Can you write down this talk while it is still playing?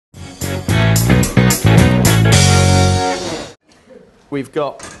we've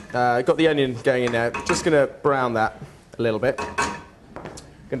got the onion going in now. Just going to brown that a little bit.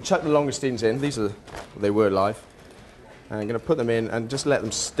 Going to chuck the langoustines in. These are, they were live. And I'm going to put them in and just let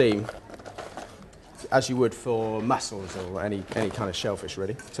them steam, as you would for mussels or any kind of shellfish,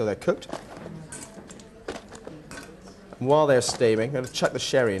 really, until they're cooked. And while they're steaming, I'm going to chuck the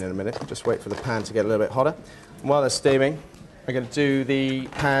sherry in a minute. Just wait for the pan to get a little bit hotter. And while they're steaming, I'm going to do the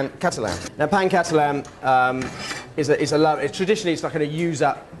pan catalan. Now, pan catalan traditionally it's not going to use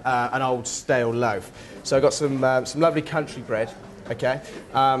up an old stale loaf. So I've got some lovely country bread, okay,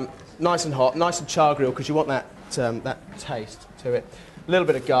 nice and hot, nice and char grilled because you want that taste to it. A little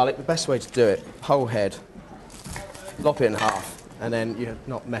bit of garlic. The best way to do it, whole head, lop it in half, and then you're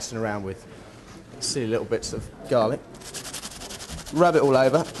not messing around with silly little bits of garlic. Rub it all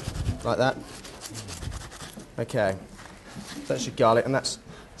over like that. Okay. That's your garlic, and that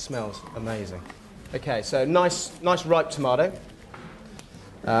smells amazing. Okay, so nice ripe tomato.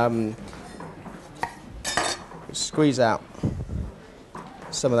 Squeeze out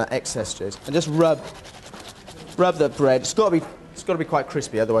some of that excess juice, and just rub the bread. It's got to be quite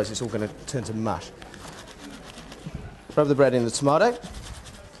crispy, otherwise it's all going to turn to mush. Rub the bread in the tomato.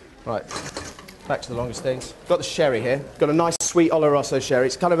 Right, back to the langoustines. Got the sherry here. Got a nice sweet Oloroso sherry.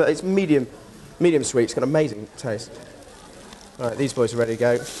 It's kind of it's medium sweet. It's got amazing taste. All right, these boys are ready to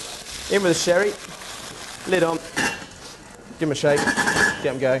go. In with the sherry, lid on, give them a shake, get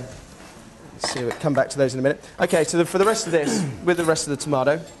them going. See, we'll come back to those in a minute. Okay, so for the rest of this, with the rest of the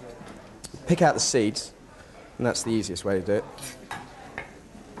tomato, pick out the seeds, and that's the easiest way to do it.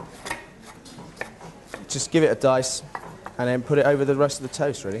 Just give it a dice, and then put it over the rest of the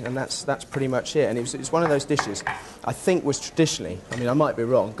toast, really, and that's pretty much it. And it's one of those dishes I think was traditionally, I mean, I might be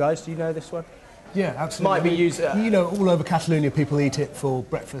wrong. Guys, do you know this one? Yeah, absolutely. Might be used... you know, all over Catalonia, people eat it for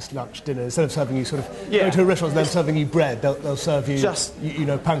breakfast, lunch, dinner. Instead of serving you sort of... Go to a restaurant and then serving you bread, they'll serve you, you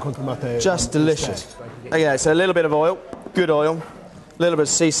know, pan con tomate. Just delicious. Okay, so a little bit of oil, good oil, a little bit of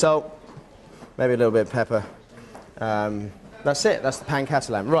sea salt, maybe a little bit of pepper. That's it, that's the pan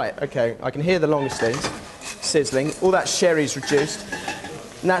catalan. Right, okay, I can hear the langoustines sizzling. All that sherry's reduced,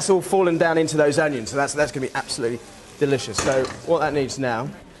 and that's all fallen down into those onions, so that's going to be absolutely delicious. So what that needs now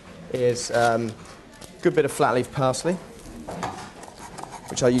is a good bit of flat leaf parsley,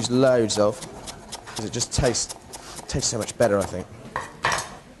 which I use loads of, because it just tastes so much better, I think.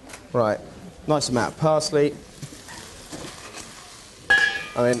 Right, nice amount of parsley.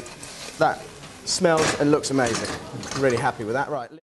 I mean, that smells and looks amazing. I'm really happy with that. Right.